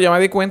 Yo creo que yo me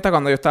di cuenta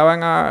cuando yo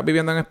estaba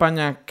viviendo en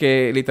España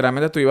que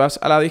literalmente tú ibas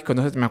a la disco.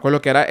 Entonces me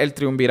acuerdo que era el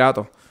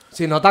triunvirato.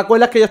 Si no te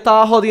acuerdas que yo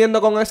estaba jodiendo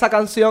con esa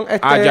canción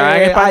Allá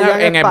en España,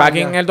 allá en el back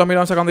in el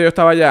 2011 cuando yo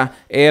estaba allá,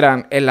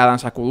 eran en la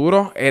Danza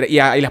Kuduro y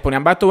las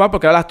ponían back to back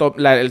porque era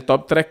el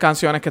top 3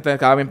 canciones que te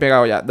quedaban bien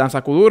pegado ya.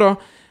 Danza Kuduro,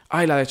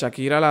 la de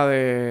Shakira, la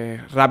de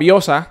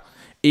Rabiosa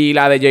y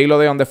la de J-Lo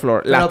de On The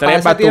Floor. Las Pero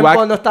tres para back ese to back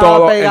tiempo no todo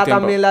estaba el pegada tiempo.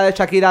 también la de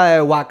Shakira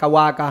de Waka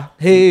Waka.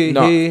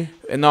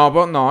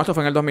 No, esto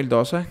fue en el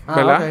 2012,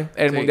 ¿verdad? Ok.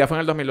 El Sí. mundial fue en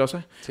el 2012.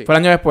 Sí. Fue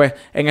el año después.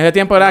 En ese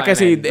tiempo era No, que en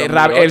si el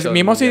 2008, el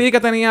mismo 2010. CD que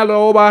tenía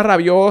Loba,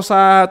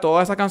 Rabiosa,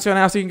 todas esas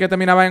canciones así que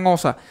terminaban en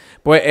Osa,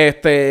 pues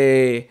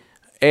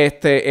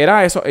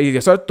era eso. Y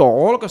eso es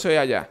todo lo que se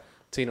veía allá.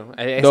 Sí, no.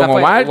 Don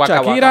Omar, Waka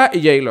Shakira Waka.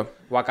 y J-Lo.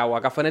 Waka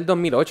Waka fue en el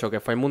 2008, que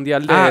fue el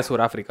mundial de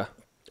Sudáfrica.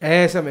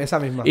 Esa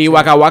misma. Y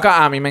Waka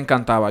Waka a mí me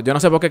encantaba. Yo no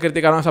sé por qué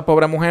criticaron a esa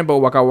pobre mujer, pero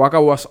Waka Waka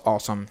was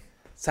awesome.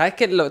 ¿Sabes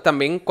qué?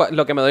 También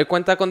lo que me doy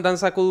cuenta con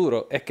Danza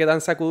Kuduro es que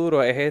Danza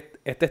Kuduro es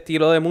este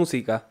estilo de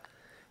música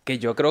que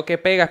yo creo que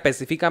pega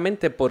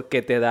específicamente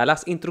porque te da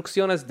las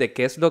instrucciones de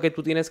qué es lo que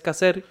tú tienes que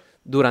hacer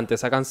durante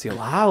esa canción.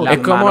 Wow. Las Es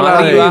como manos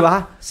la de-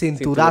 arriba,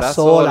 cintura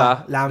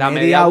sola, la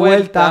media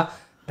vuelta,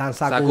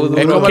 danza Kuduro.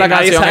 Es como Que la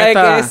nadie canción sabe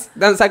esta- qué es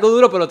Danza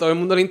Kuduro, pero todo el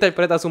mundo lo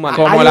interpreta a su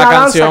manera. Como hay la una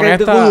canción danza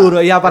que es esta-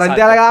 Kuduro, y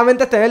aparentemente Exacto.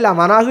 alegadamente te ves la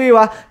mano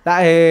arriba,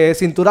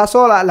 cintura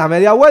sola, la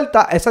media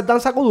vuelta, esa es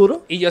danza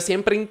Kuduro. Y yo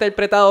siempre he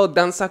interpretado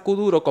Danza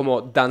Kuduro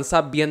como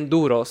danza bien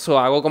duro. So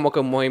hago como que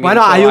un movimiento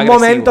Bueno, hay un agresivo.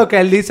 momento que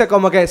él dice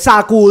como que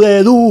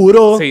sacude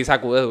duro. Sí,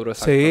 sacude duro,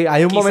 exacto. Sí,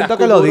 hay un Quizás momento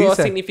que lo Kuduro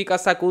dice. significa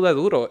sacude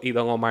duro. Y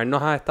Don Omar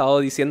nos ha estado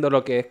diciendo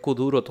lo que es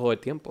Kuduro todo el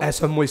tiempo.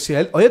 Eso es muy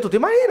cierto. Oye, ¿tú te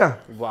imaginas?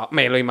 Wow,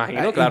 me lo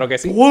imagino, claro que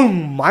sí.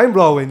 ¡Boom! Mind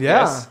blowing,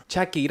 yeah. Yes.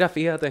 Shakira,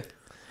 fíjate.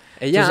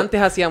 Ella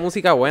antes hacía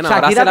música buena,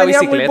 ahora Shakira hace la tenía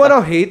muy bicicleta.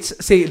 buenos hits.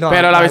 Sí, no.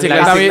 Pero la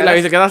bicicleta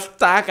bicicleta-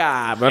 está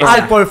cabrón.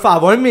 Ay, por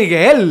favor,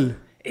 Miguel.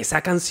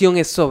 Esa canción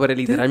es sobre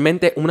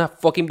literalmente una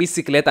fucking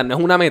bicicleta, no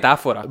es una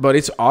metáfora. But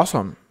it's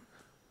awesome.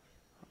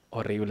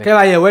 Horrible. Que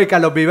vaya, güey,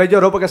 Carlos Vives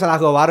lloró porque se la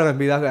robaron en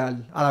vida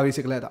real a la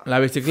bicicleta. La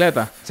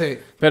bicicleta. Sí.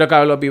 Pero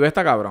Carlos Vives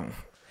está cabrón.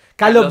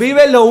 Carlos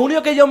Vives, lo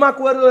único que yo me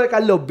acuerdo de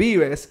Carlos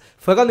Vives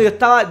fue cuando yo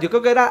estaba, yo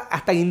creo que era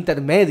hasta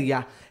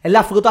intermedia, en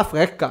la fruta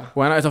fresca.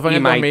 Bueno, eso fue ¿Y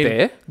en el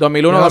Maite?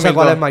 2001, Yo no sé 2002.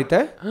 cuál es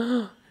Maite.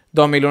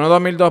 2001,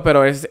 2002,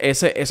 pero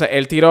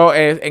él tiró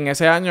en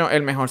ese año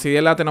el mejor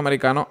CD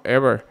latinoamericano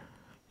ever.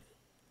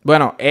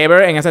 Bueno,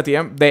 ever en ese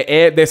tiempo,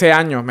 de ese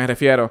año me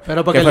refiero.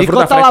 Pero porque que el fue disco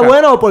Fruta estaba Fresca.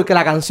 bueno o porque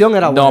la canción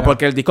era buena. No,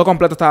 porque el disco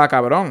completo estaba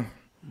cabrón.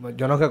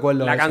 Yo no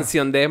recuerdo La eso.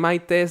 canción de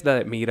Maite es la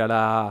de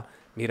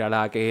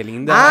Mírala, qué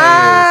linda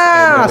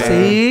Ah, es.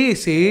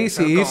 sí, sí.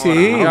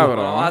 ¿Cómo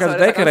Cabrón, vas a ¿qué saber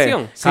usted esa cree?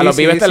 canción? Carlos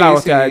Sí, Vives sí, te la sí,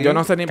 hostia. sí. Yo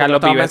no sé ni por qué Carlos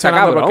estaba Vives está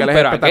mencionando cabrón, porque él es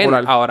pero again,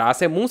 espectacular. ahora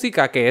hace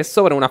música que es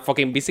sobre una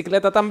fucking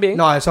bicicleta también.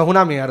 No, eso es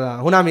una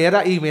mierda. Una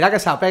mierda. Y mira que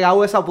se ha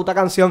pegado esa puta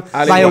canción.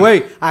 Al By the igual.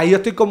 way, ahí yo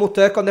estoy como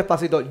ustedes con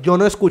Despacito. Yo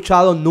no he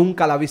escuchado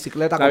nunca la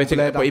bicicleta La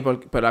completa.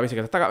 bicicleta, pero la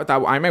bicicleta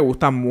a mí me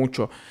gusta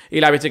mucho. Y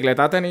la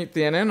bicicleta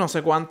tiene no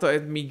sé cuántos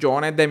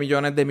millones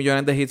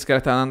de hits que le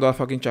está dando a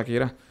fucking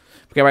Shakira.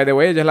 Porque, by the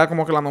way, ella es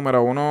como que la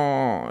número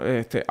 1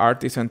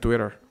 artist en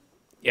Twitter.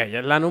 Y ella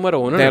es la número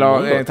 1 en De el lo-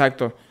 mundo.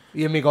 exacto.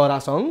 Y en mi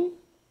corazón,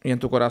 Y en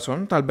tu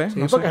corazón, tal vez. sí,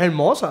 no porque sé. es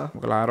hermosa.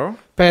 Claro.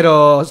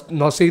 Pero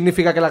no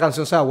significa que la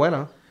canción sea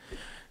buena.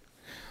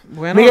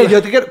 Bueno, Miguel,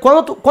 yo te quiero...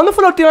 ¿Cuándo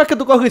fue la última vez que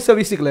tú cogiste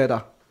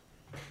bicicleta?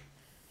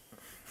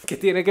 ¿Qué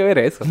tiene que ver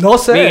eso? No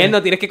sé. Miguel,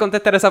 no tienes que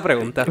contestar esa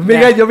pregunta.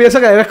 Miguel, yo pienso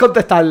que debes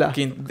contestarla.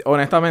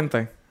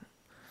 honestamente,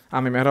 a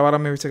mí me robaron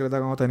mi bicicleta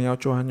cuando tenía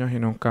 8 años y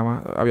nunca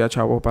más había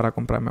chavo para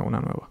comprarme una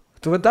nueva.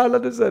 ¿Tú me estás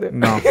hablando en serio?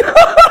 No.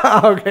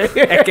 Ah, ok.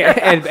 Es que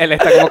él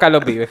está como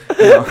Carlos Vives.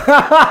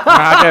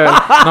 Nada que ver.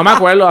 No me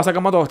acuerdo hace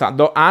como todo está.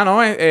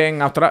 No,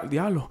 en Australia.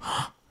 Diablo.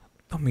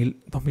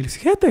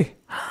 2007.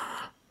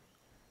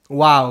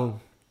 Wow.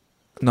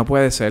 No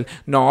puede ser.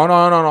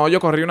 No. Yo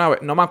corrí una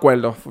vez. No me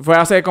acuerdo. Fue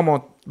hace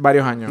como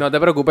varios años. No te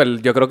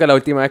preocupes, yo creo que la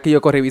última vez que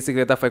yo corrí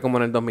bicicleta fue como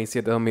en el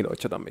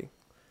 2007-2008 también.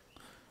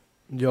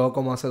 Yo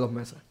como hace 2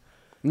 meses.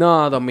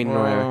 No,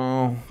 2009.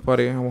 No, por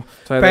ahí. O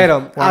sea, Pero,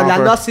 bueno,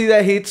 hablando pero- así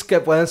de hits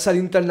que pueden ser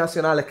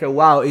internacionales, que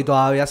wow, y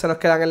todavía se nos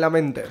quedan en la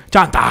mente.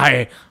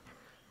 ¡Chantaje!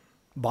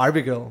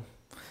 Barbie Girl,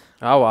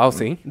 Ah, wow,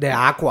 sí. de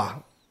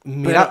Aqua.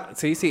 Mira,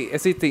 Pero-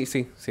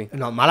 sí.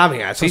 no, mala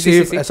mía, eso Sí, sí, sí,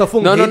 sí, sí. eso fue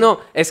un No, hit. no.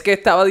 Es que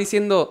estaba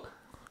diciendo...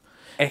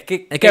 Es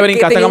que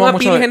brincaste tenía como un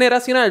mucho appeal de-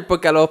 generacional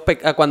porque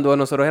cuando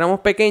nosotros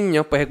éramos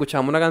pequeños, pues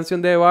escuchábamos una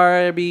canción de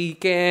Barbie,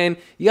 Ken,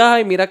 y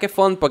ay, mira qué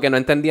fun, porque no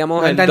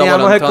entendíamos No el entendíamos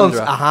double el entendre.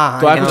 concepto. Ajá.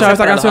 ¿Tú has ya. escuchado esa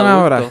para los canción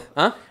ahora? adultos.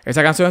 ¿Ah?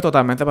 Esa canción es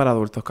totalmente para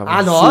adultos, cabrón.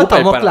 Ah, no, Súper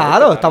estamos para claros,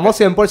 adultos, estamos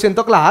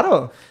 100%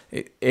 claros.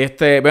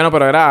 Bueno,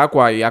 pero era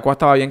Aqua y Aqua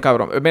estaba bien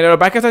cabrón. Mira, lo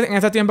que pasa es que en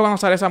ese tiempo cuando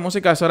sale esa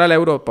música, eso era el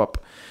Europop.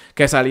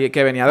 Que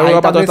venía de Ahí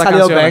Europa todas también estas salió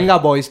canciones. Venga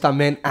Boys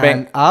también,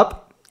 and Up,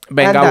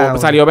 Venga and Boy, Down.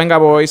 salió Venga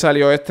Boy,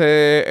 salió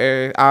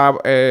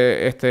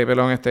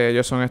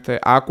ellos son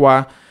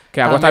Aqua,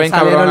 Que Agua está También bien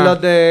salieron cabrona.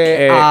 los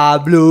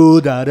de Blue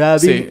Darabi.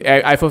 Sí,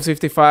 iPhone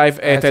 55,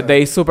 Eso.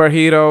 Day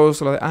Superheroes,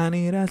 lo de I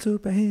need a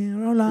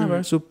superhero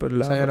lover, super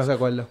Eso yo lover. no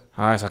recuerdo.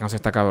 Ah, esa canción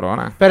está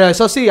cabrona. Pero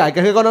eso sí, hay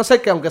que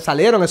reconocer que aunque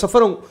salieron, esos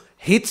fueron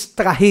hits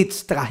tras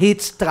hits, tras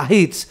hits, tras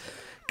hits.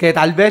 Que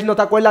tal vez no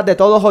te acuerdas de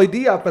todos hoy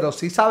día, pero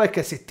sí sabes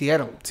que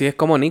existieron. Sí, es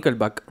como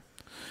Nickelback.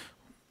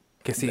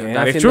 Que siguen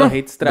That is haciendo true.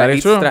 hits That tras is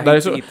hits true. tras That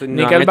is hits. true. Y no han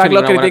Nickelback hecho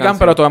lo ninguna buena critican, canción.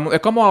 pero todo el mundo...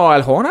 Es como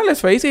Arjona,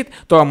 let's face it.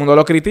 Todo el mundo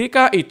lo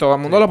critica y todo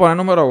el mundo lo pone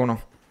número 1.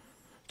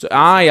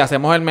 Y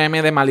hacemos el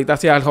meme de maldita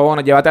sea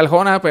Arjona, llévate a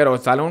Arjona, pero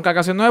sale una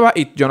canción nueva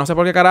y yo no sé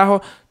por qué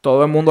carajo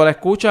todo el mundo la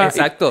escucha.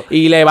 Exacto.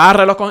 Y le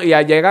barre y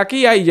llega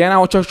aquí y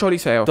llena 8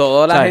 choriceos.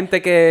 Toda la ¿Sabes?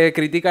 gente que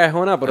critica a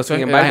Arjona, pero Eso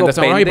sin es- la embargo gente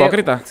son unos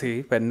hipócritas.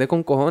 Sí, pende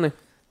con cojones.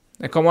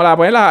 Es como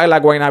la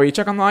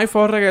guaynabicha cuando hay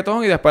for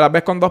reggaetón y después las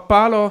ves con 2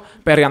 palos,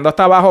 perreando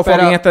hasta abajo, Pero-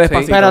 fucking este sí.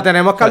 despacito. Pero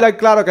tenemos que hablar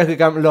claro que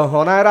los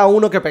Jona era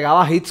uno que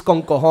pegaba hits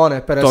con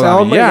cojones. Pero ese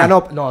 ¿Todavía? hombre ya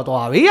no... No,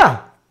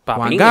 todavía.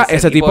 Papín, Juanga, ese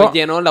ese tipo tipo-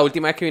 llenó, la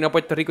última vez que vino a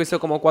Puerto Rico hizo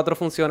como 4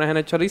 funciones en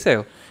el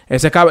Choliseo.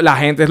 La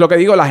gente, es lo que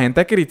digo, la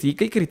gente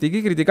critica y critica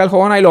y critica al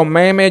Jona y los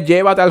memes,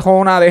 llévate al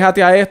Jona,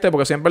 déjate a este,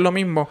 porque siempre es lo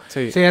mismo.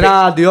 Sí. Si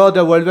era Dios,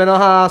 devuélvenos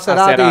a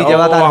Cerati y Cerati.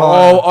 llévate al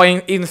O,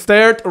 Jona.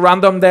 insert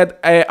random dead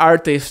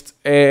artist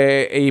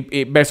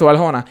y versus al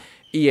Jona.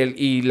 Y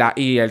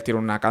él tiene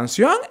una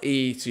canción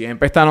y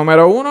siempre está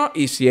número 1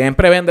 y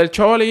siempre vende el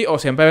Choli o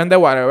siempre vende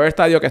whatever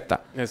estadio que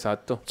está.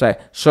 Exacto. O sea,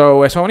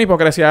 eso es una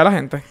hipocresía de la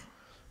gente.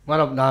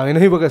 Bueno, a mí no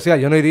es hipocresía,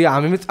 yo no iría.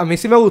 A mí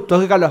sí me gustó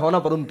Ricardo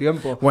Arjona por un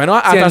tiempo. Bueno,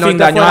 Si el hasta sin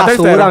norte daño fuera a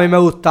sur, tercero. a mí me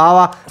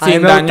gustaba. A mí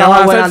Sin me daño gustaba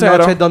a Buenas tercero.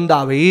 noches, Don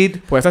David.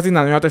 Puede ser sin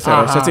daño a tercero,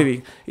 Ajá. ese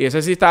CD. Y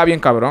ese sí estaba bien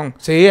cabrón.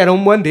 Sí, era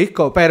un buen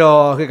disco,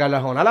 pero Ricardo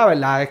Arjona la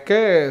verdad es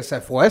que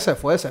se fue.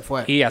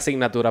 Y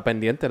asignatura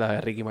pendiente, la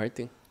de Ricky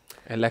Martin.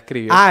 Él la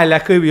escribió. Él la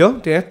escribió,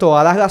 tienes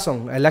toda la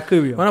razón, él la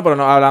escribió. Bueno, pero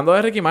no, hablando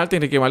de Ricky Martin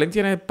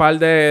tiene un par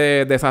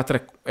de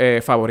desastres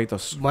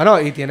favoritos. Bueno,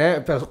 y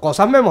tiene pero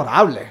cosas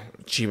memorables.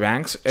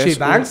 Chibanks Chi es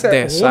Banks un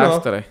es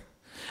desastre.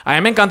 A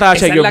mí me encanta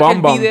Esa Shake es Your la que Bom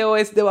el Bom. video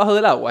es debajo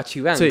del agua,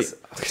 Chibanks. Sí.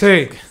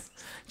 Sí.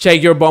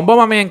 Shake Your Bom Bom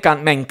a mí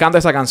me encanta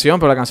esa canción,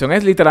 pero la canción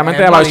es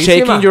literalmente Es about buenísima.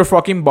 shaking your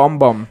fucking bom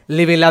bom.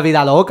 Living la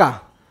vida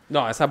loca.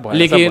 No, esa es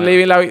buena. esa es buena.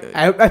 Living la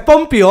Es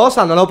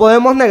pompiosa, no lo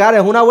podemos negar,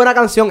 es una buena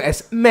canción,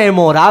 es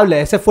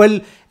memorable. Ese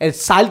fue el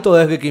salto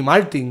de Ricky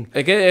Martin.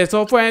 Es que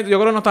eso fue, yo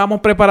creo que no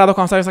estábamos preparados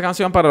cuando salió esa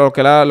canción para lo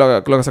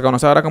que se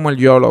conoce ahora como el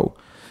YOLO.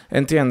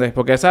 ¿Entiendes?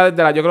 Porque esa es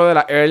yo creo de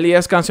las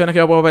earliest canciones que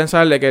yo puedo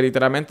pensar de que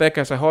literalmente es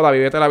que se joda,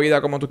 vivete la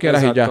vida como tú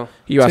quieras Exacto.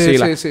 y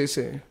vacila.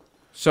 Sí.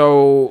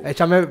 So,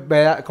 Échame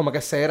como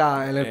que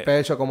cera en el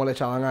pecho como le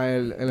echaban a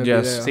él en el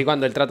Yes. video. Sí,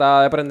 cuando él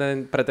trataba de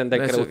pretender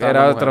que le gustaba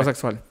era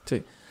heterosexual,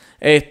 sí.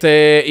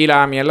 Y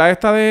la mierda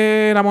esta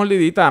de la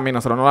mordidita, a mí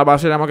nosotros no la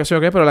vacilamos que sí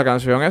o qué, pero la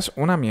canción es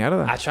una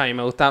mierda. A mí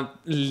me gusta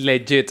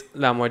legit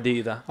la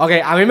mordidita. Ok,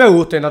 a mí me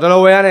gusta y no te lo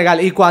voy a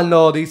negar. Y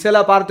cuando dice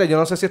la parte, yo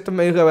no sé si esto es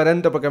medio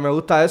irreverente porque me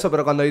gusta eso,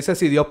 pero cuando dice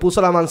si Dios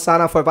puso la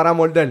manzana fue para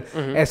morder,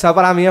 esa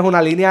para mí es una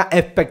línea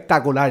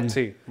espectacular.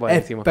 Sí,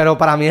 buenísimo. Pero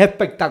para mí es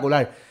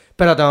espectacular.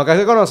 Pero tengo que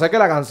reconocer que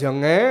la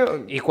canción es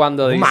Y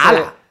cuando dice...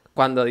 mala.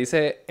 Cuando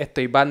dice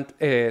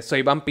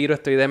soy vampiro,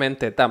 estoy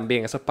demente,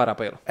 también, eso es para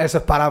pelo. Eso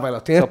es para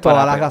pelos. Tienes Eso es toda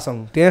para la pelos.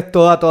 razón. Tienes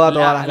toda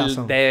la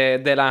razón.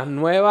 De las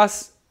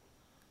nuevas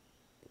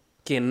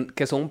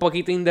que son un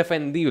poquito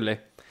indefendibles,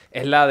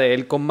 es la de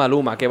él con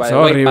Maluma, que va de Eso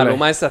es way, horrible.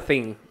 Maluma es a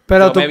thing.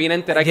 Pero Yo tú- me vine a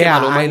enterar Yeah, que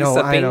Maluma I know,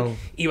 es a I thing. know.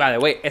 Y va de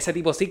way, ese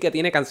tipo sí que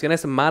tiene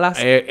canciones malas.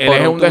 Él por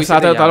es un tubo y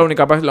desastre siete total,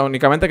 llaves.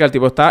 únicamente que el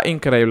tipo está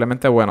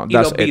increíblemente bueno. Y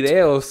That's los it.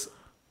 videos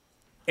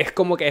es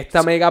como que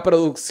esta mega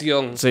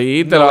producción.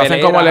 Sí, te lo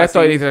hacen como novelera, esto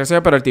así. y dices, "Sí,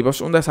 pero el tipo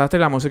es un desastre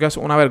y la música es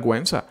una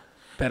vergüenza."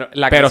 Pero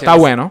está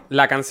bueno.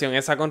 La canción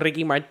esa con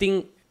Ricky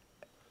Martin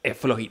es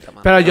flojita,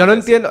 man. Pero yo no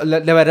entiendo,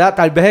 de verdad,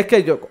 tal vez es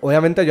que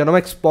obviamente yo no me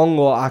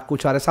expongo a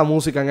escuchar esa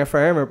música en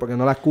FM porque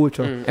no la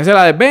escucho. Esa es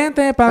la de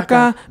vente pa'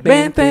 acá,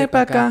 vente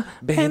pa' acá,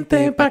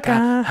 vente pa'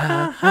 acá.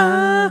 ja,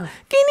 ja.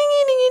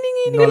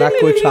 No la he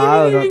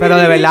escuchado, ¿no? Pero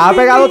de verdad ha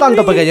pegado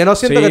tanto porque yo no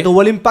siento Sí. que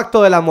tuvo el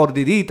impacto de la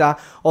mordidita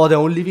o de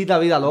un Livita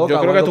Vida Loca. Yo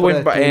creo o que algo tuvo por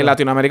el estilo. en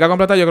Latinoamérica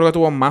completa, yo creo que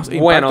tuvo más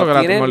impacto Bueno, que la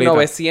tiene Timolita.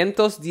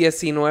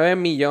 919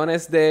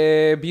 millones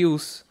de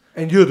views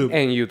En YouTube.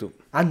 en YouTube.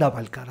 Anda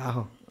pa'l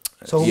carajo.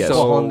 Eso es Yes. un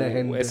cojón de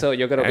gente. Eso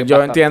yo creo que es Yo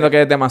bastante. entiendo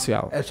que es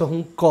demasiado. Eso es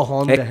un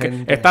cojón Es de que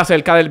gente. está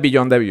cerca del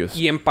billón de views.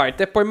 Y en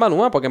parte es por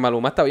Maluma, porque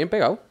Maluma está bien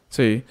pegado.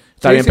 Sí.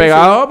 Está Sí, bien sí,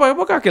 pegado, pues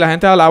porque aquí la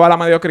gente alaba la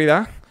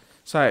mediocridad.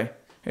 ¿Sabes?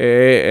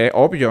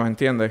 Obvio,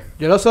 ¿entiendes?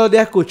 Yo los otros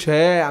días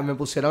me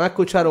pusieron a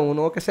escuchar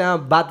uno que se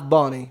llama Bad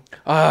Bunny.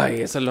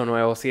 Ay, eso es lo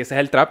nuevo. Sí, ese es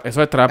el trap.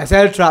 Eso es trap. Ese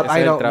es el trap. Ese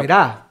Ay, es el no, trap.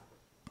 mira.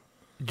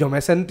 Yo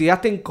me sentía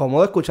hasta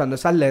incómodo escuchando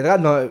esas letras.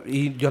 No,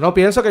 y yo no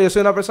pienso que yo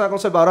soy una persona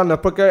conservadora. No es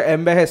porque he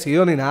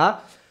envejecido ni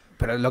nada.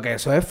 Pero lo que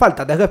eso es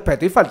falta de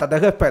respeto y falta de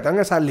respeto en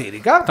esas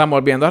líricas. Están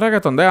volviendo al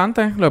reggaetón de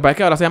antes. Lo que pasa es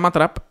que ahora se llama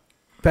trap.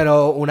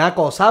 Pero una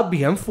cosa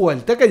bien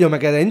fuerte que yo me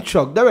quedé en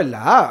shock de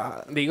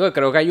verdad. Digo,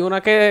 creo que hay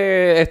una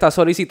que está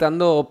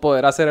solicitando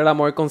poder hacer el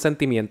amor con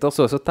sentimientos.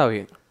 Eso está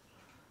bien.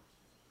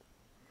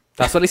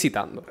 Está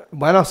solicitando.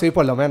 Bueno, sí,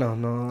 por lo menos.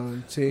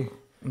 No, sí.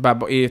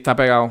 Y está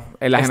pegado.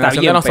 En la Está generación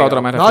de bien nosotros,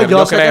 pegado. me No, refiero.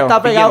 yo sé que creo.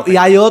 está pegado. Bien Y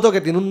hay otro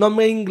que tiene un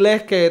nombre en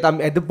inglés que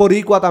es de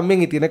boricua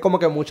también y tiene como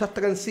que muchas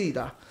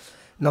trencitas.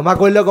 No me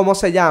acuerdo cómo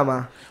se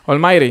llama.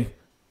 Almighty.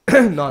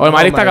 No,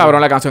 Almighty está Almighty.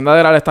 cabrón. La canción de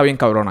Adderall está bien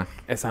cabrona.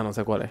 Esa no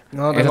sé cuál es.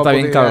 No Esa tengo está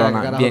bien puta idea de qué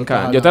cabrona. carajo Bien estás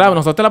cabrona. hablando.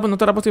 Nosotros no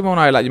te la pusimos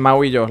una vez,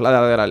 Mau y yo, la de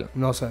Adderall.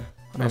 No sé.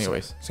 No sé.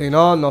 Anyways. Si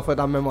no, no fue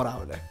tan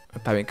memorable.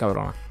 Está bien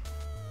cabrona.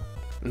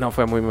 No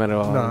fue muy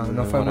memorable.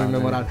 No fue muy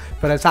memorable.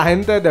 Pero esa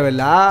gente, de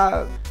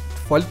verdad,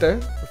 fuerte.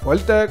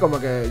 Fuerte, como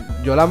que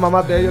yo a las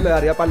mamás de ellos le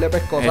daría par de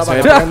pescosas Eso para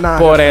es- que no tengan nada.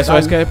 por eso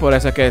es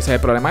que ese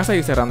problema es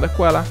seguir cerrando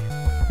escuelas.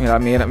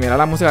 Mira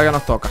la música que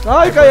nos toca.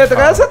 Ay, cállate,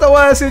 cállate, te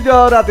voy a decir yo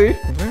ahora a ti.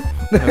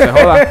 No te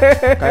jodas.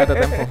 Cállate,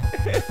 tempo.